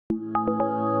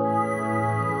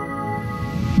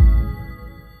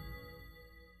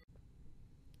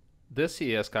This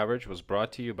CES coverage was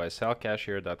brought to you by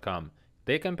sellcashier.com.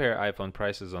 They compare iPhone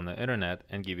prices on the internet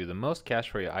and give you the most cash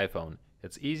for your iPhone.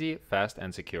 It's easy, fast,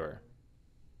 and secure.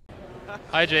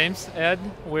 Hi James, Ed.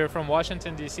 We're from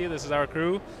Washington, D.C. This is our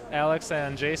crew, Alex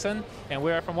and Jason. And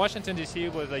we are from Washington, D.C.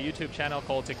 with a YouTube channel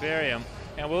called Techvarium.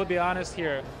 And we'll be honest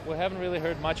here, we haven't really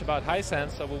heard much about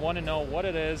Hisense, so we want to know what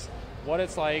it is, what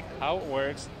it's like, how it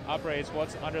works, operates,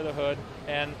 what's under the hood,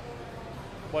 and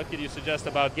what could you suggest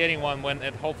about getting one when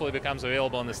it hopefully becomes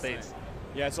available in the States?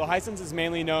 Yeah, so Hisense is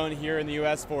mainly known here in the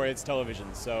US for its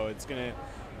televisions. So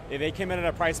they came in at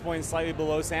a price point slightly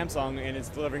below Samsung, and it's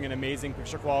delivering an amazing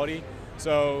picture quality.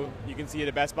 So you can see it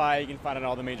at Best Buy, you can find it at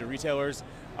all the major retailers.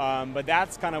 But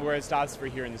that's kind of where it stops for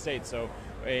here in the States. So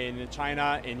in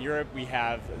China, in Europe, we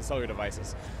have cellular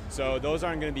devices. So those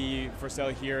aren't going to be for sale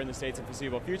here in the States in the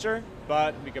foreseeable future,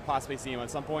 but we could possibly see them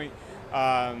at some point.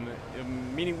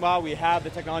 Meanwhile, we have the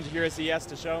technology here at CES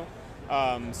to show.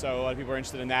 So a lot of people are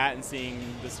interested in that and seeing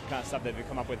this kind of stuff that they've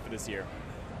come up with for this year.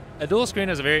 A dual screen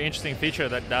is a very interesting feature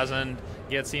that doesn't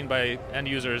get seen by end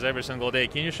users every single day.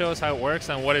 Can you show us how it works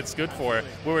and what it's good for?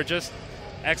 We were just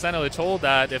accidentally told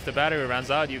that if the battery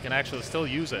runs out, you can actually still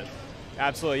use it.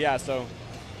 Absolutely, yeah. So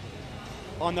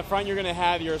on the front, you're going to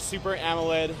have your Super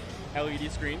AMOLED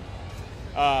LED screen.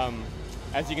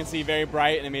 As you can see, very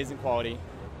bright and amazing quality.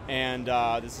 And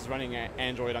this is running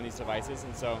Android on these devices.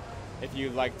 And so if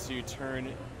you'd like to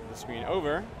turn the screen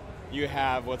over, you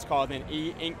have what's called an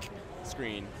e-ink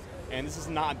screen. And this is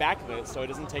not backlit, so it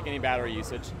doesn't take any battery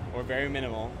usage, or very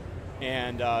minimal.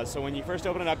 And so when you first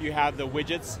open it up, you have the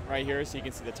widgets right here, so you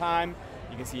can see the time,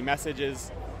 you can see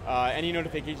messages, any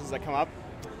notifications that come up.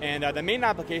 And the main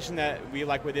application that we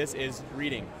like with this is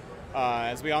reading.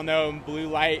 As we all know, blue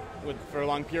light for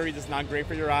long periods is not great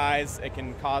for your eyes. It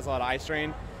can cause a lot of eye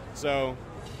strain. So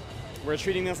we're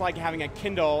treating this like having a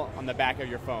Kindle on the back of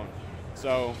your phone.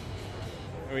 So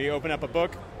when you open up a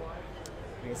book,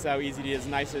 you can see how easy it is,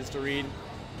 nice it is to read.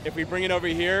 If we bring it over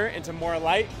here into more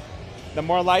light, the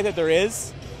more light that there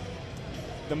is,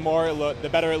 the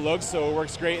better it looks. So it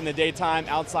works great in the daytime,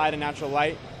 outside in natural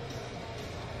light.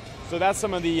 So that's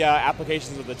some of the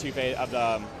applications of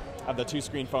the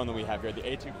two-screen phone that we have here, the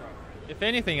A2 Pro. If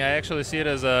anything, I actually see it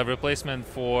as a replacement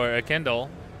for a Kindle,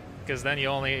 because then you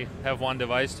only have one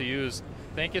device to use.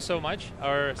 Thank you so much.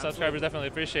 Our subscribers definitely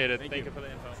appreciate it. Thank you for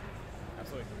the info.